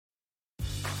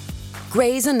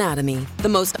Grey's Anatomy, the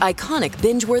most iconic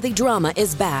binge-worthy drama,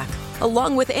 is back,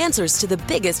 along with answers to the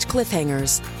biggest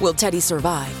cliffhangers. Will Teddy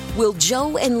survive? Will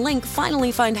Joe and Link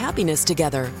finally find happiness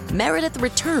together? Meredith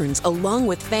returns along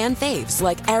with fan faves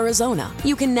like Arizona.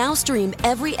 You can now stream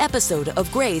every episode of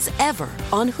Grey's ever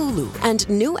on Hulu, and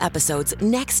new episodes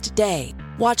next day.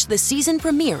 Watch the season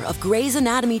premiere of Grey's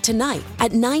Anatomy tonight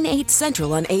at 9/8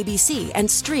 Central on ABC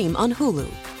and stream on Hulu.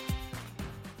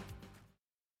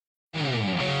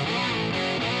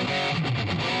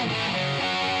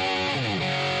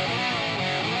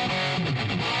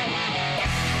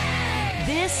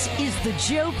 This is the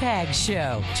Joe Pags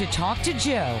Show. To talk to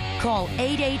Joe, call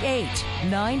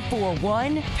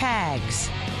 888-941-PAGS.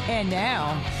 And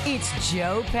now, it's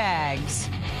Joe Pags.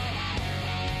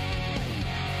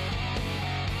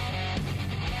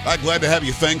 Hi, glad to have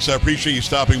you. Thanks. I appreciate you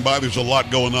stopping by. There's a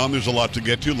lot going on. There's a lot to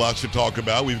get to, lots to talk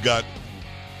about. We've got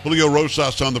Julio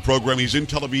Rosas on the program. He's in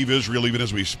Tel Aviv, Israel, even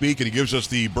as we speak, and he gives us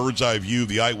the bird's eye view,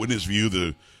 the eyewitness view,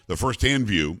 the first-hand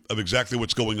view of exactly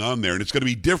what's going on there. And it's going to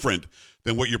be different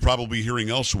than what you're probably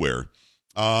hearing elsewhere.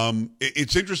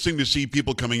 It's interesting to see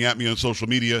people coming at me on social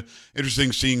media.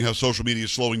 Interesting seeing how social media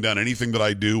is slowing down anything that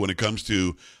I do when it comes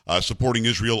to supporting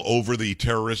Israel over the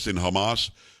terrorists in Hamas.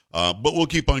 But we'll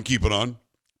keep on keeping on.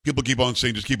 People keep on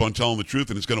saying, just keep on telling the truth,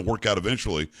 and it's going to work out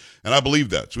eventually. And I believe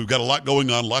that. So we've got a lot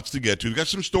going on, lots to get to. We've got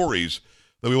some stories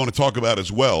that we want to talk about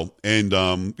as well. And,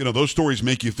 those stories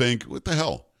make you think, what the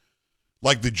hell?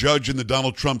 Like the judge in the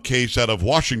Donald Trump case out of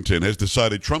Washington has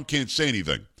decided Trump can't say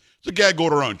anything. It's a gag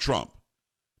order on Trump.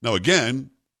 Now,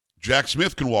 again, Jack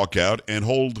Smith can walk out and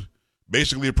hold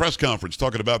basically a press conference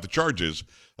talking about the charges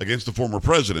against the former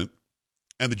president.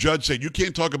 And the judge said, you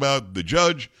can't talk about the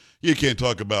judge. You can't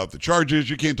talk about the charges.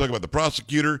 You can't talk about the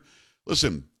prosecutor.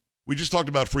 Listen, we just talked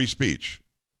about free speech.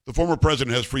 The former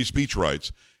president has free speech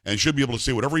rights and should be able to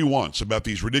say whatever he wants about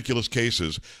these ridiculous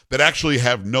cases that actually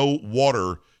have no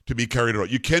water to be carried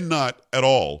out. You cannot at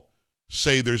all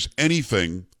say there's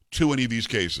anything to any of these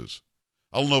cases.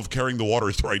 I don't know if carrying the water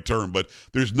is the right term, but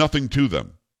there's nothing to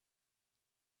them.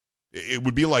 It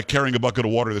would be like carrying a bucket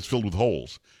of water that's filled with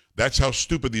holes. That's how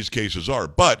stupid these cases are.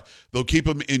 But they'll keep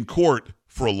him in court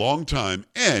for a long time.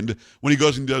 And when he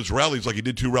goes and does rallies, like he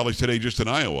did 2 rallies today just in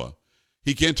Iowa,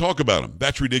 he can't talk about them.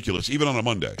 That's ridiculous, even on a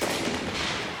Monday.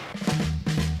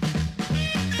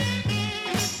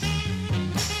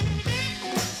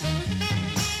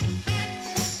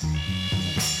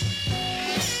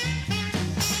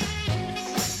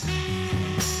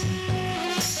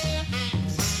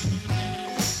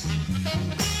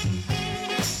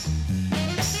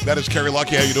 That is Carrie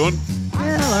Lucky. How you doing?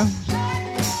 Hello.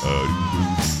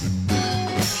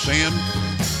 Sam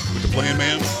with the Plan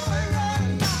Man.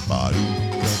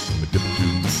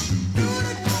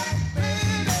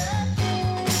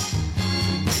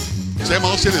 Sam,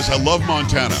 I'll say this. I love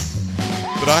Montana,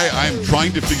 but I'm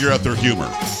trying to figure out their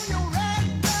humor.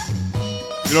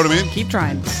 You know what I mean? Keep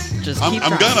trying. Just keep trying.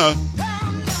 I'm gonna.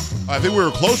 I think we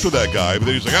were close with that guy, but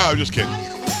then he's like, I'm just kidding.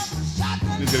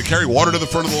 He's going to carry water to the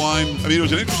front of the line. I mean, it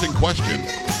was an interesting question.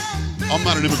 I'm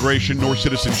not an immigration nor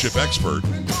citizenship expert,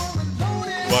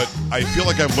 but I feel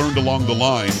like I've learned along the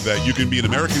line that you can be an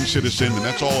American citizen, and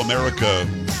that's all America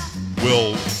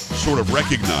will sort of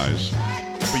recognize.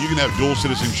 But you can have dual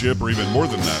citizenship or even more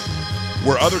than that,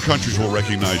 where other countries will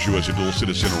recognize you as a dual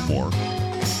citizen or more.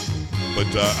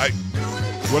 But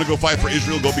you want to go fight for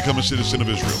Israel, go become a citizen of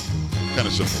Israel. Kind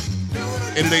of simple.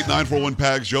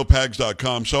 888-941-PAGS,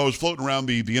 joepags.com. So I was floating around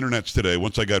the internets today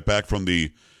once I got back from the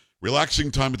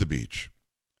relaxing time at the beach.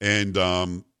 And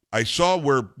I saw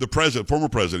where the former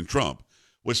President Trump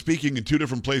was speaking in 2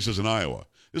 different places in Iowa.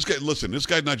 This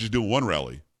guy's not just doing 1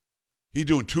 rally. He's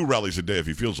doing 2 rallies a day if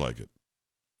he feels like it.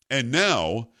 And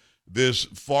now this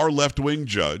far left-wing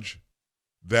judge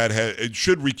that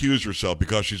should recuse herself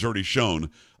because she's already shown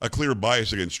a clear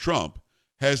bias against Trump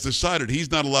has decided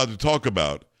he's not allowed to talk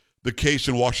about the case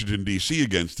in Washington, D.C.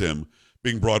 against him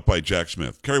being brought by Jack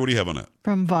Smith. Carrie, what do you have on that?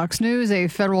 From Fox News, a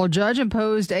federal judge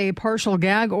imposed a partial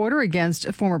gag order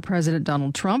against former President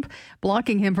Donald Trump,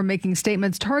 blocking him from making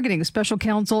statements targeting special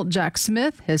counsel Jack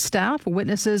Smith, his staff,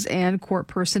 witnesses, and court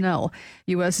personnel.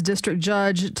 U.S. District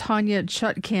Judge Tanya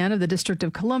Chutkan of the District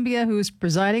of Columbia, who's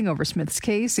presiding over Smith's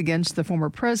case against the former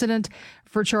president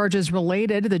for charges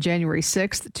related to the January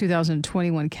 6,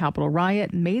 2021 Capitol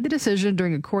riot, made the decision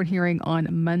during a court hearing on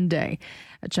Monday.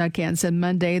 Chutkan said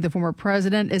Monday the former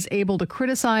president is able to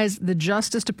criticize the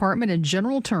Justice Department in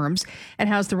general terms and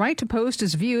has the right to post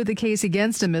his view the case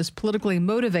against him is politically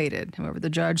motivated. However,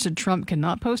 the judge said Trump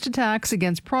cannot post attacks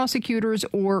against prosecutors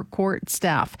or court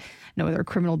staff. No other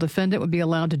criminal defendant would be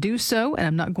allowed to do so, and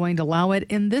I'm not going to allow it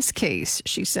in this case,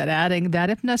 she said, adding that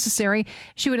if necessary,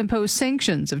 she would impose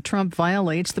sanctions if Trump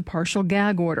violates the partial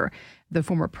gag order. The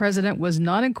former president was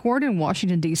not in court in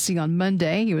Washington, D.C. on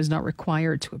Monday. He was not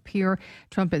required to appear.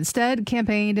 Trump instead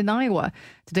campaigned in Iowa.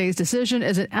 Today's decision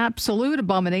is an absolute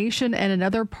abomination and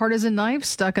another partisan knife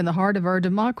stuck in the heart of our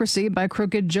democracy by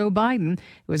crooked Joe Biden,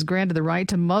 who was granted the right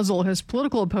to muzzle his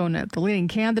political opponent, the leading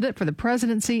candidate for the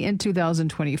presidency in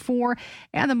 2024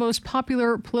 and the most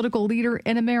popular political leader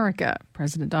in America.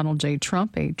 President Donald J.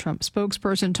 Trump, a Trump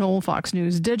spokesperson, told Fox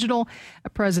News Digital,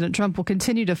 President Trump will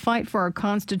continue to fight for our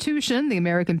Constitution, the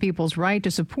American people's right to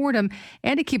support him,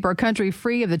 and to keep our country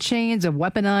free of the chains of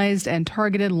weaponized and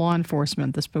targeted law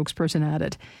enforcement, the spokesperson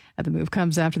added. The move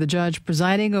comes after the judge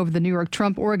presiding over the New York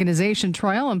Trump Organization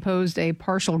trial imposed a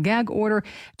partial gag order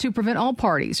to prevent all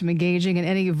parties from engaging in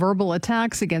any verbal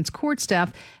attacks against court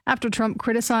staff after Trump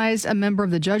criticized a member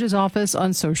of the judge's office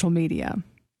on social media.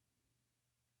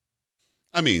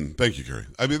 I mean, thank you, Carrie.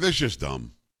 I mean, that's just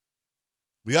dumb.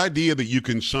 The idea that you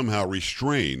can somehow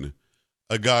restrain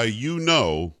a guy you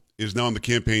know is now on the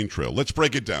campaign trail. Let's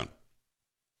break it down.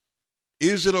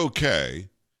 Is it okay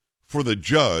for the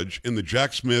judge in the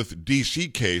Jack Smith D.C.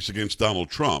 case against Donald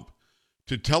Trump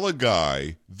to tell a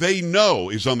guy they know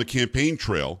is on the campaign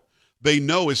trail, they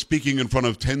know is speaking in front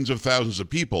of tens of thousands of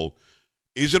people,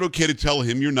 is it okay to tell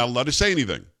him you're not allowed to say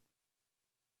anything?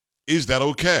 Is that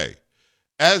okay?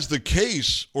 As the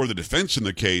case, or the defense in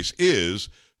the case, is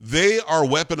they are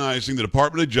weaponizing the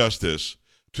Department of Justice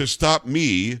to stop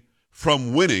me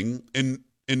from winning in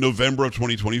November of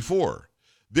 2024.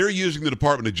 They're using the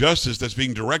Department of Justice that's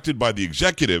being directed by the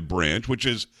executive branch, which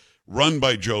is run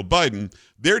by Joe Biden.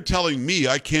 They're telling me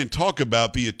I can't talk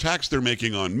about the attacks they're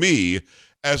making on me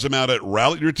as I'm out at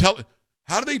rally.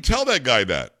 How do they tell that guy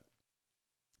that?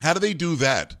 How do they do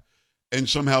that and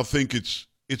somehow think it's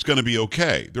going to be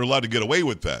okay? They're allowed to get away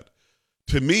with that.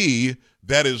 To me,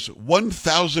 that is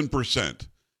 1,000%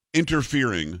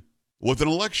 interfering with an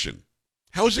election.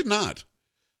 How is it not?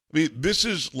 I mean, this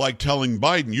is like telling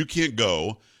Biden you can't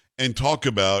go and talk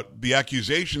about the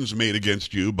accusations made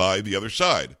against you by the other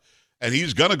side. And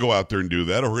he's going to go out there and do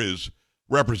that, or his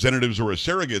representatives or his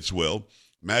surrogates will.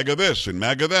 MAGA this and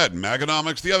MAGA that, and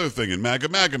MAGAnomics the other thing, and MAGA,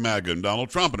 and Donald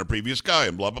Trump and a previous guy,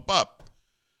 and blah, blah, blah.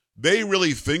 They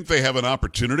really think they have an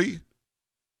opportunity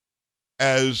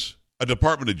as a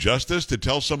Department of Justice to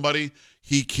tell somebody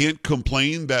he can't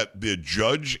complain that the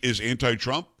judge is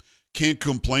anti-Trump? Can't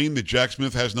complain that Jack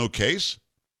Smith has no case?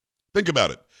 Think about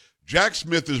it. Jack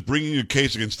Smith is bringing a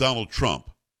case against Donald Trump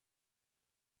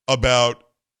about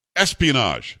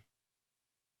espionage.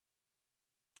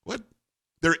 What?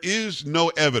 There is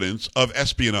no evidence of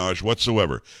espionage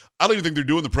whatsoever. I don't even think they're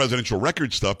doing the presidential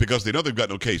record stuff because they know they've got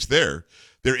no case there.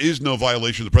 There is no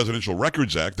violation of the Presidential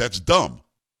Records Act. That's dumb.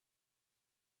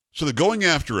 So they're going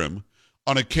after him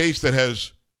on a case that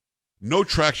has no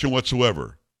traction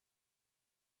whatsoever.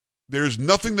 There's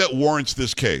nothing that warrants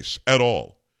this case at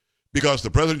all because the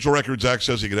Presidential Records Act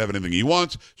says he can have anything he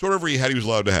wants, so whatever he had, he was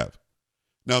allowed to have.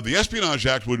 Now, the Espionage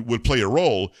Act would play a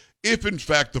role if, in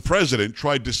fact, the president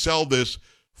tried to sell this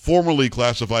formerly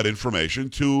classified information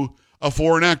to a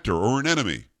foreign actor or an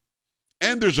enemy.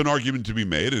 And there's an argument to be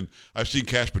made, and I've seen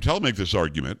Kash Patel make this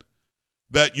argument,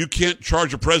 that you can't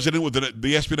charge a president with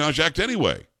the Espionage Act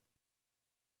anyway.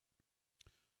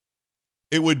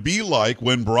 It would be like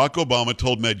when Barack Obama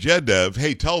told Medvedev,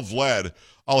 hey, tell Vlad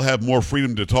I'll have more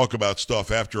freedom to talk about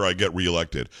stuff after I get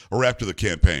reelected or after the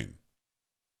campaign.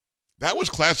 That was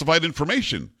classified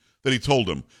information that he told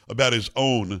him about his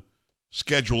own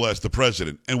schedule as the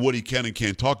president and what he can and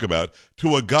can't talk about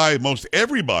to a guy most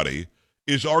everybody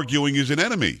is arguing is an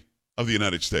enemy of the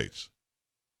United States,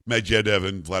 Medvedev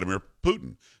and Vladimir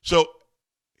Putin. So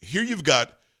here you've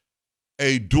got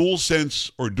a dual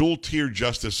sense or dual tier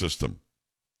justice system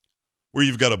where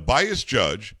you've got a biased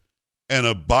judge and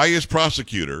a biased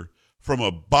prosecutor from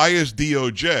a biased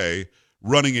DOJ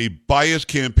running a biased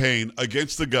campaign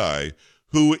against the guy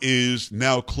who is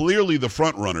now clearly the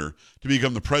front runner to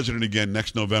become the president again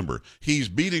next November. He's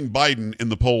beating Biden in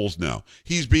the polls now.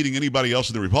 He's beating anybody else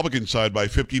on the Republican side by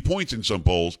 50 points in some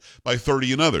polls, by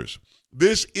 30 in others.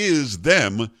 This is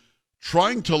them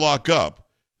trying to lock up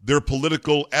their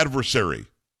political adversary,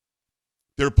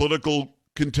 their political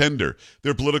contender,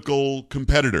 their political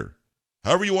competitor.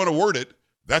 However you want to word it,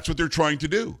 that's what they're trying to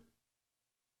do.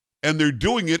 And they're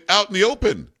doing it out in the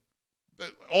open.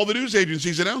 All the news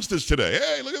agencies announced this today.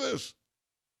 Hey, look at this.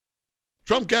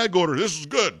 Trump gag order. This is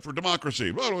good for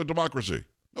democracy. Oh, democracy.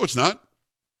 No, it's not.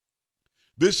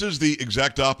 This is the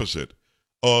exact opposite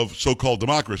of so-called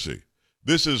democracy.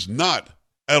 This is not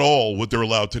at all what they're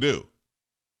allowed to do.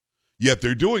 yet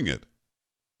they're doing it.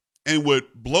 And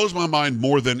what blows my mind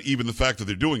more than even the fact that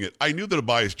they're doing it, I knew that a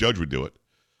biased judge would do it.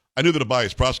 I knew that a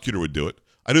biased prosecutor would do it.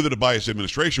 I knew that a biased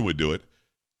administration would do it.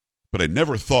 But I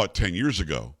never thought 10 years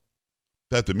ago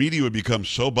that the media would become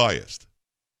so biased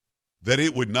that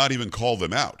it would not even call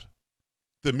them out.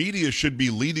 The media should be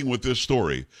leading with this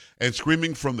story and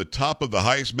screaming from the top of the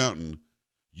highest mountain,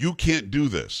 you can't do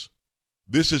this.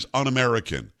 This is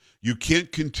un-American. You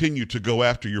can't continue to go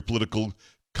after your political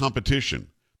competition.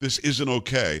 This isn't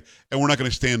okay, and we're not going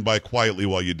to stand by quietly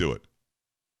while you do it.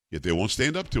 Yet they won't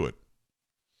stand up to it.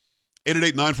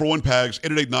 888-941-PAGS,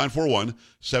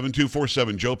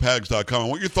 888-941-7247, joepags.com. I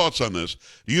want your thoughts on this.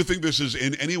 Do you think this is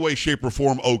in any way, shape, or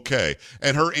form okay?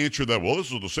 And her answer that, well,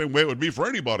 this is the same way it would be for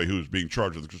anybody who's being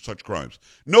charged with such crimes.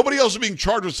 Nobody else is being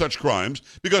charged with such crimes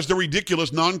because they're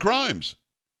ridiculous non-crimes.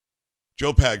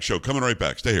 Joe Pags Show, coming right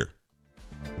back. Stay here.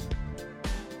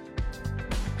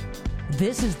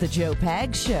 This is the Joe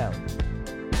Pags Show.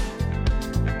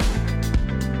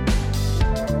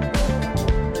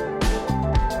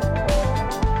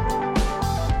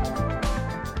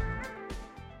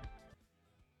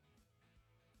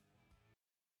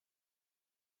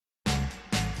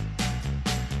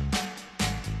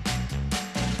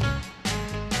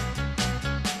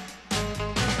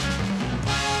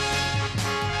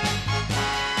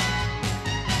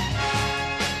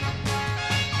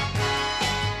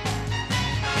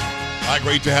 Hi,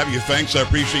 great to have you. Thanks. I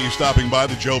appreciate you stopping by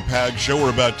the Joe Pags Show. We're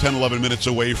about 10, 11 minutes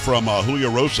away from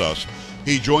Julio Rosas.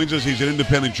 He joins us. He's an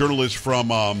independent journalist from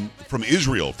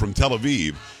Israel, from Tel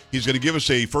Aviv. He's going to give us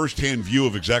a firsthand view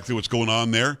of exactly what's going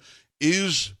on there.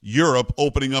 Is Europe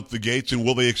opening up the gates, and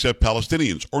will they accept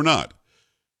Palestinians or not?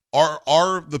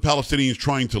 Are the Palestinians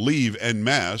trying to leave en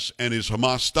masse, and is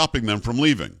Hamas stopping them from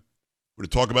leaving? We're going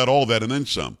to talk about all that and then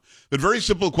some. But very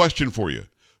simple question for you.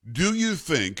 Do you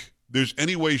think there's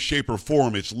any way, shape, or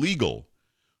form it's legal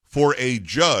for a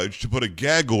judge to put a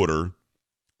gag order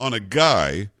on a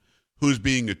guy who's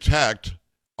being attacked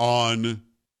on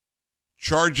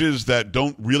charges that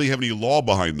don't really have any law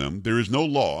behind them? There is no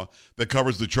law that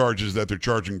covers the charges that they're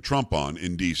charging Trump on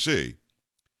in D.C.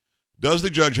 Does the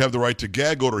judge have the right to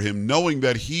gag order him knowing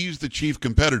that he's the chief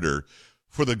competitor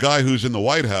for the guy who's in the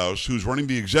White House, who's running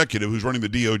the executive, who's running the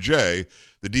DOJ,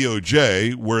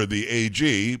 where the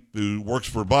AG, who works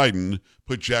for Biden,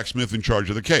 put Jack Smith in charge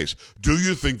of the case? Do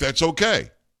you think that's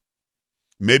okay?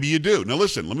 Maybe you do. Now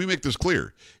listen, let me make this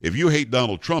clear. If you hate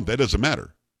Donald Trump, that doesn't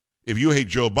matter. If you hate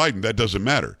Joe Biden, that doesn't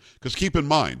matter. Because keep in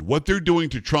mind, what they're doing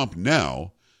to Trump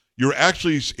now, you're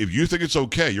actually, if you think it's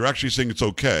okay, you're actually saying it's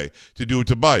okay to do it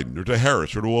to Biden or to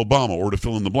Harris or to Obama or to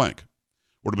fill in the blank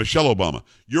or to Michelle Obama.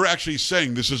 You're actually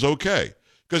saying this is okay.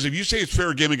 Because if you say it's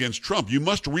fair game against Trump, you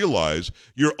must realize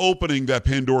you're opening that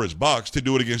Pandora's box to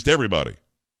do it against everybody.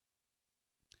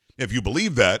 If you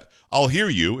believe that, I'll hear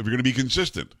you if you're going to be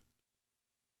consistent.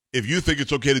 If you think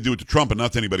it's okay to do it to Trump and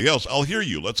not to anybody else, I'll hear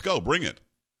you. Let's go. Bring it.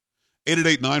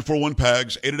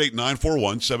 888-941-PAGS,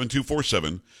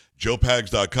 888-941-7247,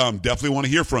 joepags.com. Definitely want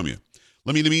to hear from you.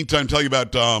 Let me, in the meantime, tell you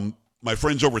about my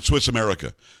friends over at Swiss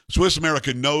America. Swiss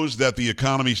America knows that the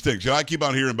economy stinks. You know, I keep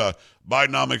on hearing about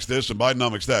Bidenomics this and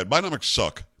Bidenomics that. Bidenomics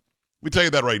suck. Let me tell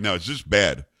you that right now. It's just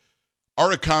bad.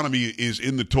 Our economy is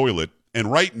in the toilet,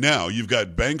 and right now you've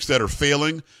got banks that are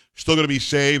failing, still going to be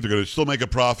saved, they're going to still make a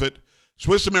profit.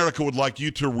 Swiss America would like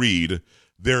you to read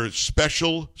their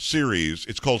special series.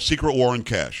 It's called Secret War on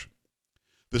Cash.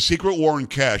 The Secret War on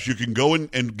Cash, you can go in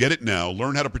and get it now,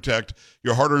 learn how to protect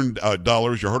your hard-earned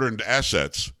dollars, your hard-earned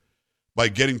assets, by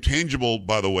getting tangible,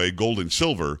 by the way, gold and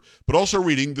silver, but also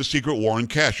reading The Secret War on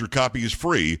Cash. Your copy is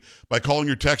free by calling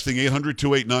or texting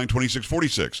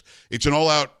 800-289-2646. It's an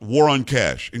all-out war on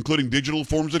cash, including digital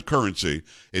forms of currency.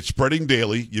 It's spreading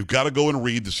daily. You've got to go and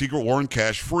read The Secret War on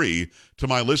Cash free to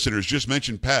my listeners. Just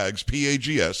mention PAGS,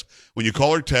 P-A-G-S, when you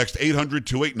call or text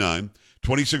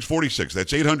 800-289-2646.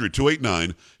 That's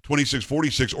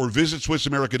 800-289-2646, or visit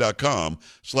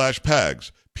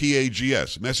SwissAmerica.com/PAGS,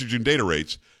 P-A-G-S. Message and data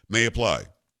rates may apply.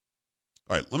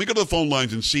 All right, let me go to the phone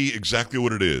lines and see exactly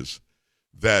what it is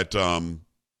that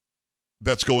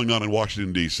that's going on in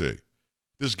Washington, D.C.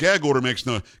 This gag order makes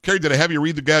no... Carrie, did I have you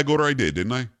read the gag order? I did,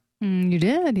 didn't I? You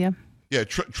did, yeah. Yeah,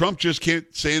 Trump just can't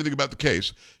say anything about the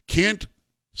case, can't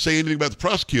say anything about the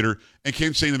prosecutor, and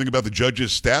can't say anything about the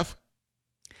judge's staff?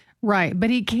 Right, but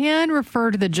he can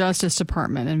refer to the Justice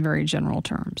Department in very general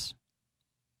terms.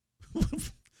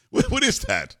 What is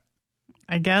that?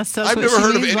 I guess that's I've what never she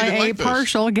heard of means by anything like this.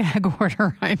 partial gag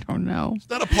order. I don't know. It's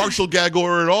not a partial gag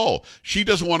order at all. She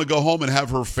doesn't want to go home and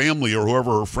have her family or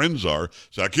whoever her friends are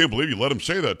say, I can't believe you let him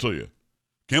say that to you.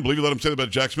 Can't believe you let him say that about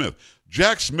Jack Smith.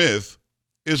 Jack Smith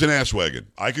is an ass wagon.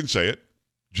 I can say it.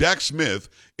 Jack Smith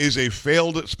is a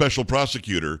failed special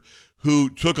prosecutor who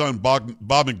took on Bob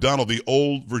McDonnell, the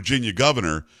old Virginia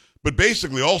governor, but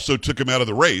basically also took him out of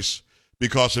the race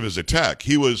because of his attack.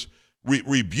 He was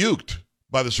rebuked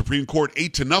by the Supreme Court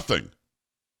 8-0.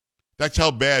 That's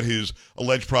how bad his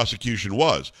alleged prosecution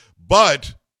was.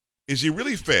 But is he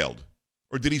really failed,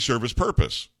 or did he serve his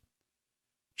purpose?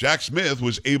 Jack Smith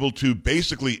was able to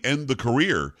basically end the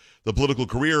political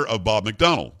career of Bob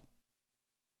McDonnell.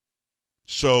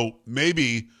 So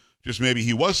maybe, just maybe,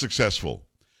 he was successful.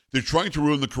 They're trying to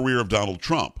ruin the career of Donald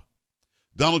Trump.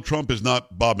 Donald Trump is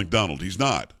not Bob McDonnell. He's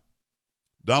not.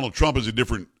 Donald Trump is a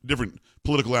different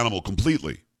political animal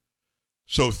completely.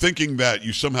 So thinking that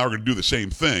you somehow are going to do the same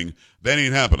thing, that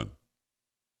ain't happening.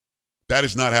 That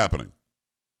is not happening.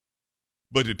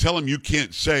 But to tell him you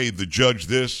can't say the judge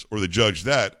this or the judge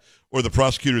that or the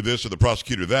prosecutor this or the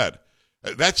prosecutor that,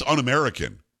 that's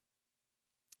un-American.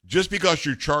 Just because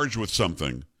you're charged with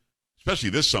something, especially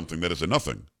this something that is a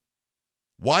nothing,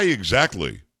 why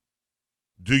exactly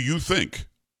do you think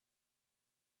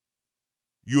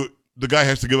the guy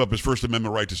has to give up his First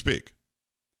Amendment right to speak?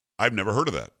 I've never heard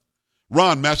of that.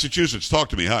 Ron, Massachusetts, talk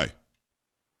to me. Hi.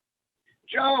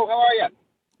 Joe, how are you?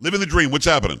 Living the dream. What's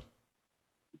happening?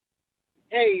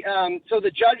 Hey, so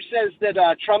the judge says that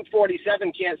Trump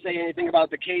 47 can't say anything about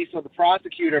the case or the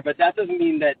prosecutor, but that doesn't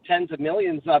mean that tens of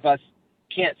millions of us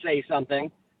can't say something.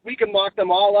 We can mock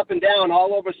them all up and down,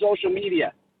 all over social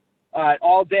media,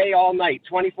 all day, all night,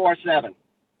 24/7.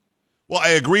 Well, I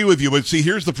agree with you, but see,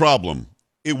 here's the problem.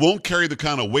 It won't carry the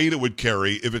kind of weight it would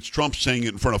carry if it's Trump saying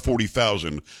it in front of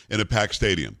 40,000 in a packed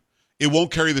stadium. It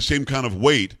won't carry the same kind of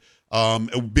weight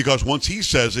because once he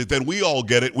says it, then we all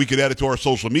get it. We could add it to our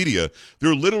social media.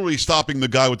 They're literally stopping the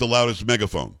guy with the loudest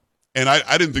megaphone. And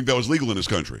I didn't think that was legal in this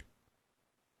country.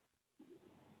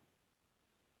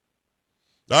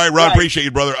 All right, Ron, right. Appreciate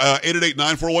you, brother.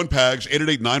 888-941-PAGS,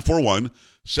 888-941-7247,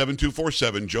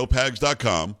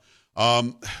 joepags.com.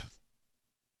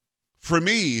 For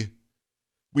me,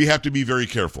 we have to be very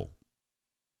careful.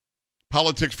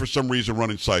 Politics, for some reason, run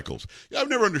in cycles. Yeah, I've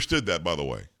never understood that, by the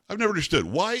way. I've never understood.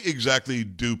 Why exactly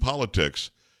do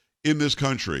politics in this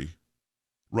country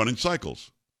run in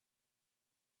cycles?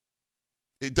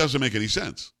 It doesn't make any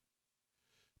sense.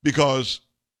 Because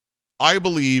I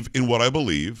believe in what I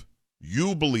believe.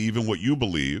 You believe in what you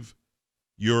believe.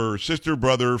 Your sister,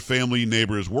 brother, family,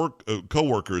 neighbors,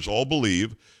 co-workers all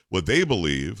believe what they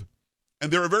believe.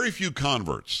 And there are very few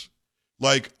converts.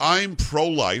 Like, I'm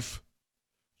pro-life.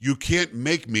 You can't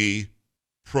make me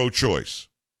pro-choice.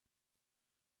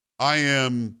 I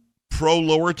am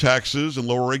pro-lower taxes and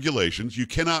lower regulations. You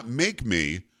cannot make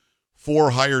me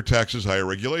for higher taxes, higher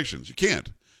regulations. You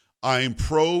can't. I'm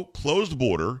pro-closed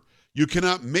border. You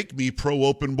cannot make me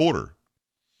pro-open border.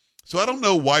 So I don't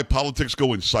know why politics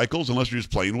go in cycles unless you're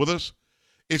just playing with us.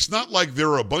 It's not like there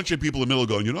are a bunch of people in the middle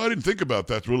going, I didn't think about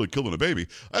that's really killing a baby.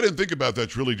 I didn't think about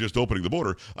that's really just opening the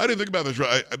border. I didn't think about that's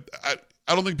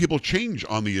I don't think people change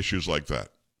on the issues like that.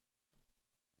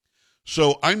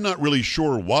 So I'm not really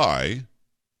sure why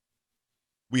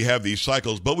we have these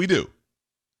cycles, but we do.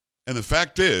 And the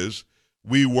fact is,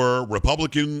 we were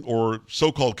Republican or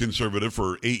so-called conservative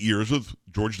for 8 years with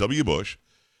George W. Bush.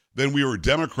 Then we were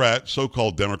Democrat,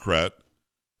 so-called Democrat,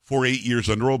 for 8 years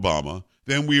under Obama.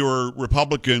 Then we were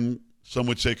Republican, some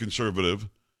would say conservative,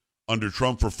 under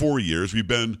Trump for 4 years. We've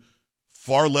been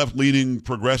far left-leaning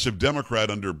progressive Democrat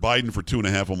under Biden for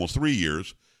 2.5, almost 3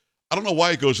 years. I don't know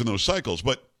why it goes in those cycles,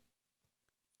 but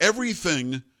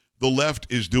everything the left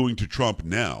is doing to Trump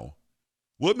now,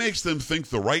 what makes them think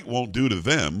the right won't do to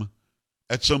them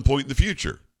at some point in the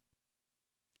future?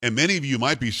 And many of you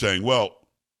might be saying, well,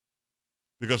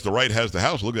 because the right has the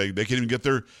House. Look, they can't even get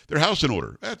their house in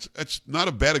order. That's not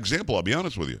a bad example, I'll be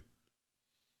honest with you.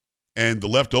 And the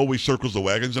left always circles the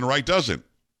wagons and the right doesn't.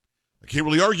 I can't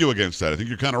really argue against that. I think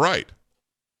you're kind of right.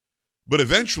 But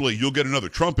eventually you'll get another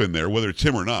Trump in there, whether it's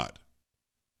him or not.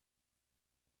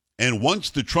 And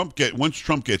once Trump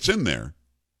gets in there,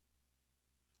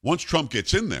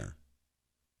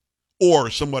 or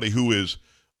somebody who is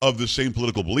of the same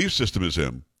political belief system as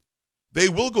him, they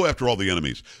will go after all the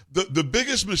enemies. The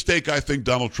biggest mistake I think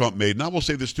Donald Trump made, and I will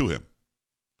say this to him,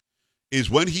 is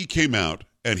when he came out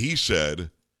and he said,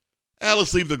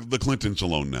 let's leave the Clintons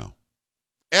alone now.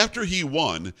 After he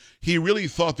won, he really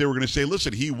thought they were going to say,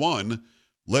 listen, he won,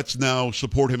 let's now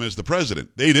support him as the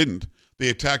president. They didn't. They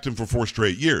attacked him for 4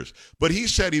 straight years. But he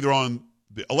said either on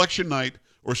the election night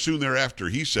or soon thereafter,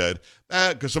 he said,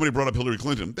 because somebody brought up Hillary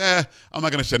Clinton, I'm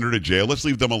not going to send her to jail. Let's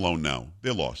leave them alone now.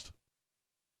 They lost.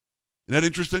 Isn't that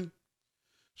interesting?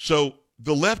 So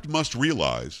the left must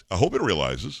realize, I hope it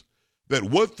realizes, that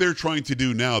what they're trying to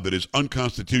do now that is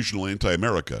unconstitutional,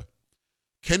 anti-America,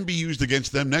 can be used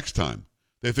against them next time.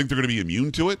 They think they're going to be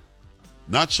immune to it?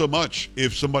 Not so much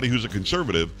if somebody who's a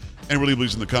conservative and really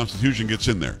believes in the Constitution gets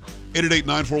in there.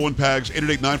 888-941-PAGS,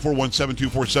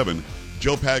 888-941-7247,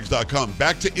 joepags.com.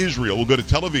 Back to Israel. We'll go to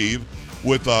Tel Aviv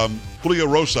with Julio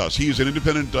Rosas. He is an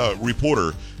independent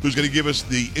reporter who's going to give us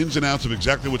the ins and outs of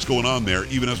exactly what's going on there,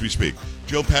 even as we speak.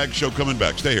 Joe Pags Show coming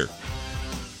back. Stay here.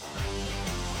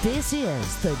 This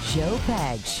is the Joe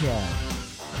Pags Show.